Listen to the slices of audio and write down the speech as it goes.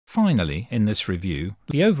Finally, in this review,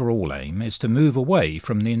 the overall aim is to move away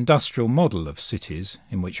from the industrial model of cities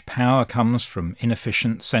in which power comes from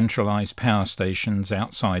inefficient centralised power stations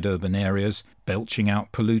outside urban areas belching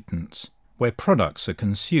out pollutants, where products are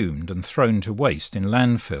consumed and thrown to waste in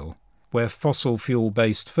landfill, where fossil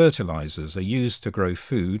fuel-based fertilisers are used to grow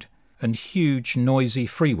food, and huge noisy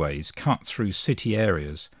freeways cut through city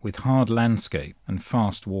areas with hard landscape and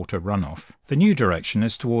fast water runoff. The new direction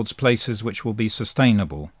is towards places which will be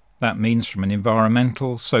sustainable. That means from an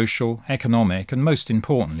environmental, social, economic and most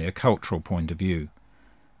importantly a cultural point of view.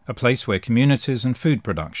 A place where communities and food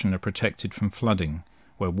production are protected from flooding,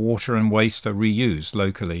 where water and waste are reused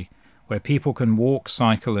locally, where people can walk,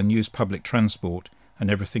 cycle and use public transport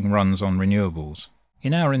and everything runs on renewables.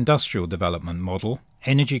 In our industrial development model,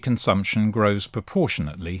 energy consumption grows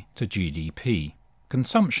proportionately to GDP.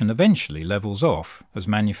 Consumption eventually levels off as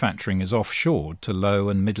manufacturing is offshored to low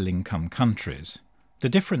and middle-income countries. The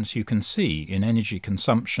difference you can see in energy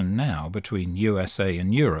consumption now between USA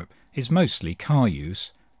and Europe is mostly car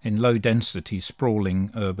use in low-density sprawling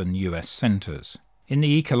urban US centres. In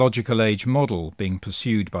the ecological age model being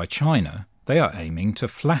pursued by China, they are aiming to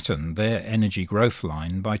flatten their energy growth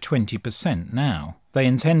line by 20% now. They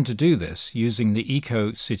intend to do this using the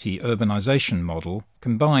eco-city urbanisation model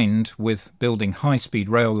combined with building high-speed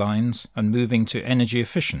rail lines and moving to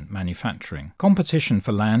energy-efficient manufacturing. Competition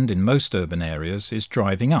for land in most urban areas is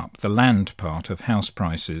driving up the land part of house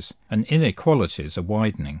prices, and inequalities are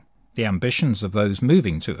widening. The ambitions of those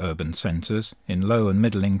moving to urban centres in low and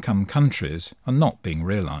middle-income countries are not being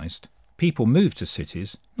realised. People move to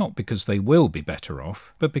cities not because they will be better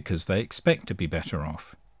off, but because they expect to be better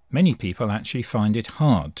off. Many people actually find it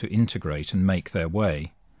hard to integrate and make their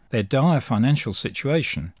way. Their dire financial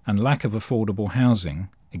situation and lack of affordable housing,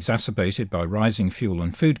 exacerbated by rising fuel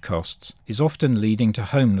and food costs, is often leading to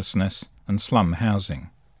homelessness and slum housing.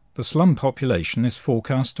 The slum population is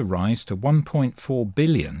forecast to rise to 1.4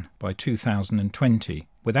 billion by 2020,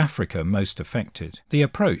 with Africa most affected. The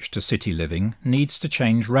approach to city living needs to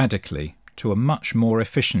change radically to a much more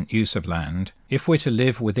efficient use of land if we're to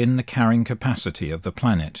live within the carrying capacity of the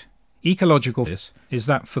planet. Ecological is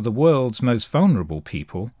that for the world's most vulnerable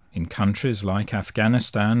people, in countries like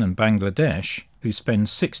Afghanistan and Bangladesh, who spend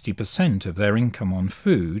 60% of their income on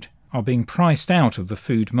food, are being priced out of the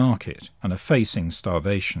food market and are facing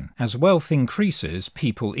starvation. As wealth increases,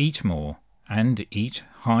 people eat more, and eat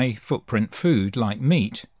high-footprint food like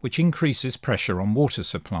meat, which increases pressure on water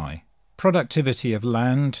supply. Productivity of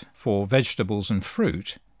land for vegetables and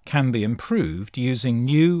fruit can be improved using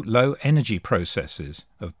new low-energy processes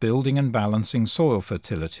of building and balancing soil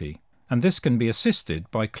fertility, and this can be assisted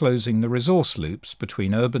by closing the resource loops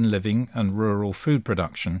between urban living and rural food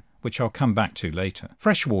production, which I'll come back to later.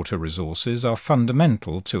 Freshwater resources are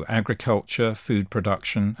fundamental to agriculture, food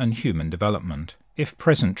production and human development. If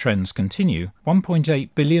present trends continue, 1.8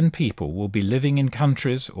 billion people will be living in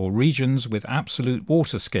countries or regions with absolute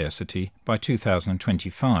water scarcity by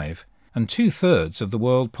 2025, and 2/3 of the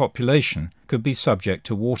world population could be subject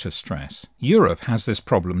to water stress. Europe has this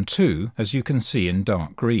problem too, as you can see in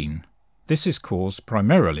dark green. This is caused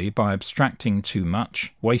primarily by abstracting too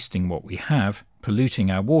much, wasting what we have,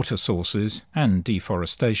 polluting our water sources, and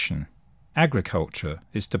deforestation. Agriculture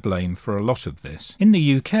is to blame for a lot of this. In the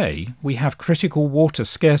UK, we have critical water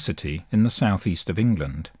scarcity in the southeast of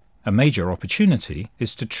England. A major opportunity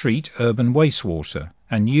is to treat urban wastewater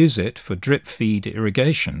and use it for drip feed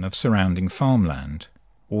irrigation of surrounding farmland.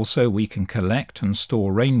 Also, we can collect and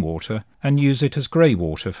store rainwater and use it as grey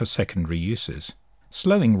water for secondary uses.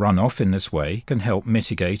 Slowing runoff in this way can help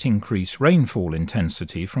mitigate increased rainfall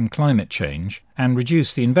intensity from climate change and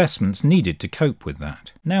reduce the investments needed to cope with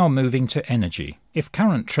that. Now moving to energy. If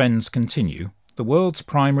current trends continue, the world's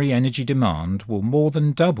primary energy demand will more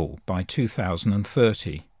than double by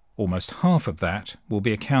 2030. Almost half of that will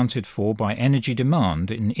be accounted for by energy demand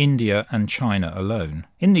in India and China alone.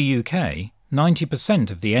 In the UK, 90%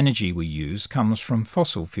 of the energy we use comes from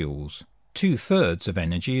fossil fuels. 2/3 of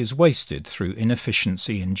energy is wasted through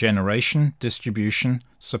inefficiency in generation, distribution,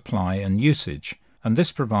 supply and usage, and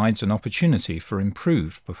this provides an opportunity for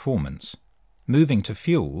improved performance. Moving to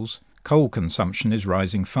fuels, coal consumption is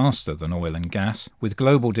rising faster than oil and gas, with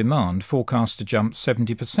global demand forecast to jump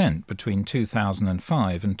 70% between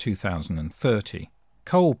 2005 and 2030.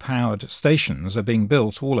 Coal-powered stations are being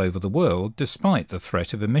built all over the world despite the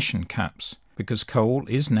threat of emission caps, because coal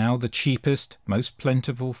is now the cheapest, most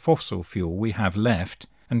plentiful fossil fuel we have left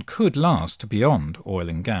and could last beyond oil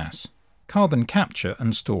and gas. Carbon capture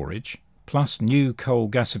and storage, plus new coal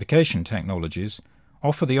gasification technologies,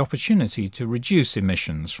 offer the opportunity to reduce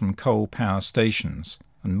emissions from coal power stations,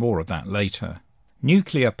 and more of that later.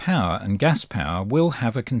 Nuclear power and gas power will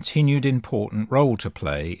have a continued important role to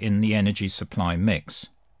play in the energy supply mix.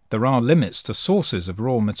 There are limits to sources of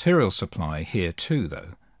raw material supply here too, though,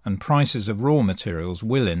 and prices of raw materials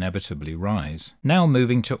will inevitably rise. Now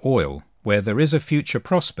moving to oil, where there is a future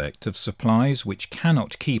prospect of supplies which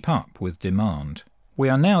cannot keep up with demand. We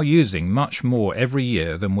are now using much more every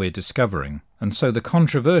year than we're discovering, and so the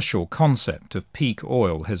controversial concept of peak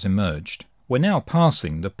oil has emerged. We're now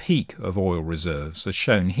passing the peak of oil reserves as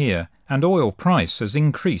shown here, and oil price has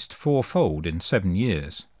increased fourfold in 7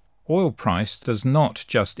 years. Oil price does not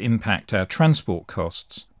just impact our transport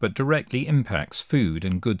costs, but directly impacts food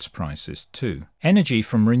and goods prices too. Energy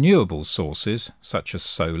from renewable sources, such as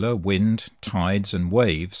solar, wind, tides and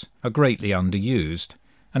waves, are greatly underused,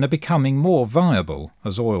 and are becoming more viable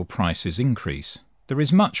as oil prices increase. There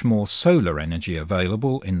is much more solar energy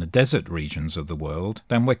available in the desert regions of the world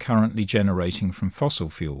than we're currently generating from fossil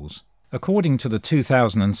fuels. According to the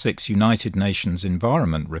 2006 United Nations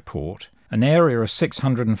Environment Report, an area of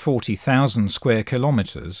 640,000 square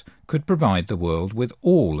kilometres could provide the world with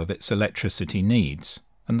all of its electricity needs,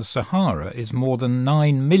 and the Sahara is more than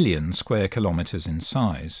 9 million square kilometres in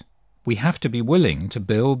size. We have to be willing to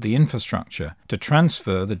build the infrastructure to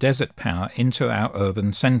transfer the desert power into our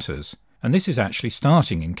urban centres, and this is actually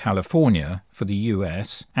starting in California for the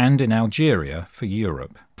US and in Algeria for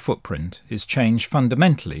Europe. The footprint is changed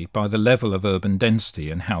fundamentally by the level of urban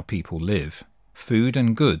density and how people live. Food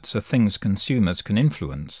and goods are things consumers can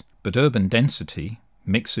influence, but urban density,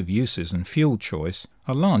 mix of uses and fuel choice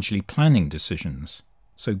are largely planning decisions.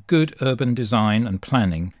 So good urban design and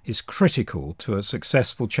planning is critical to a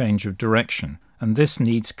successful change of direction, and this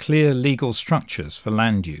needs clear legal structures for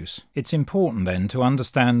land use. It's important then to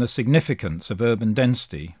understand the significance of urban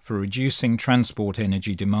density for reducing transport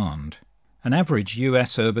energy demand. An average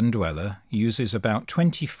US urban dweller uses about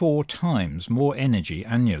 24 times more energy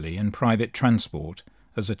annually in private transport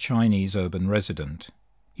as a Chinese urban resident.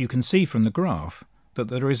 You can see from the graph that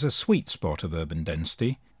there is a sweet spot of urban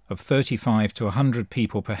density of 35 to 100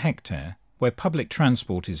 people per hectare, where public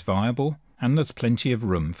transport is viable and there's plenty of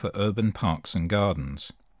room for urban parks and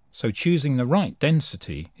gardens. So choosing the right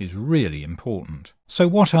density is really important. So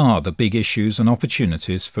what are the big issues and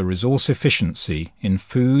opportunities for resource efficiency in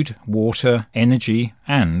food, water, energy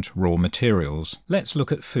and raw materials? Let's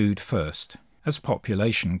look at food first. As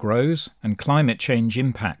population grows and climate change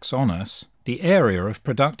impacts on us, the area of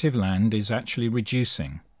productive land is actually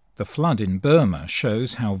reducing. The flood in Burma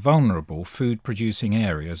shows how vulnerable food-producing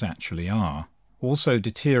areas actually are. Also,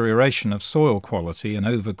 deterioration of soil quality and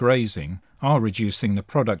overgrazing are reducing the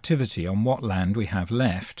productivity on what land we have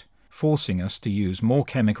left, forcing us to use more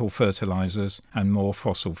chemical fertilizers and more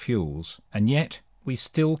fossil fuels. And yet, we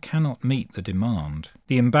still cannot meet the demand.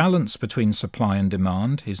 The imbalance between supply and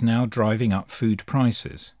demand is now driving up food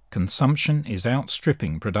prices. Consumption is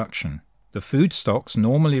outstripping production. The food stocks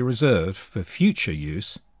normally reserved for future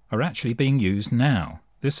use are actually being used now.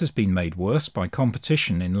 This has been made worse by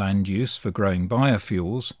competition in land use for growing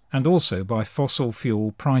biofuels and also by fossil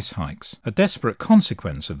fuel price hikes. A desperate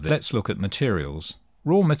consequence of this, let's look at materials.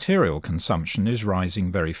 Raw material consumption is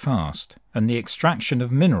rising very fast, and the extraction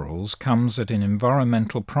of minerals comes at an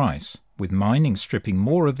environmental price, with mining stripping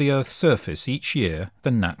more of the Earth's surface each year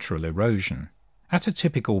than natural erosion. At a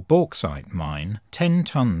typical bauxite mine, 10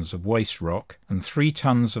 tons of waste rock and 3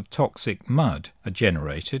 tons of toxic mud are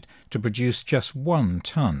generated to produce just 1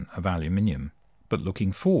 ton of aluminium. But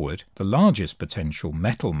looking forward, the largest potential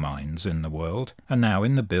metal mines in the world are now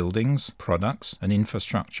in the buildings, products and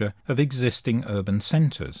infrastructure of existing urban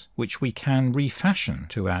centres, which we can refashion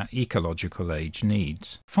to our ecological age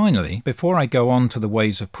needs. Finally, before I go on to the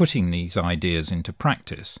ways of putting these ideas into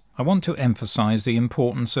practice, I want to emphasise the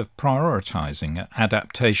importance of prioritising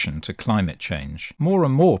adaptation to climate change. More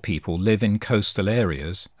and more people live in coastal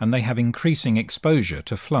areas and they have increasing exposure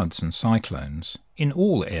to floods and cyclones. In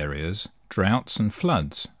all areas, droughts and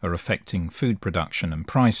floods are affecting food production and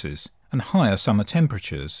prices, and higher summer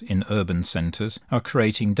temperatures in urban centres are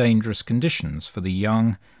creating dangerous conditions for the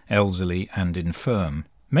young, elderly and infirm.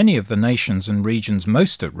 Many of the nations and regions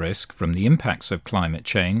most at risk from the impacts of climate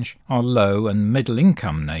change are low and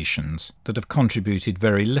middle-income nations that have contributed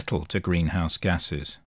very little to greenhouse gases.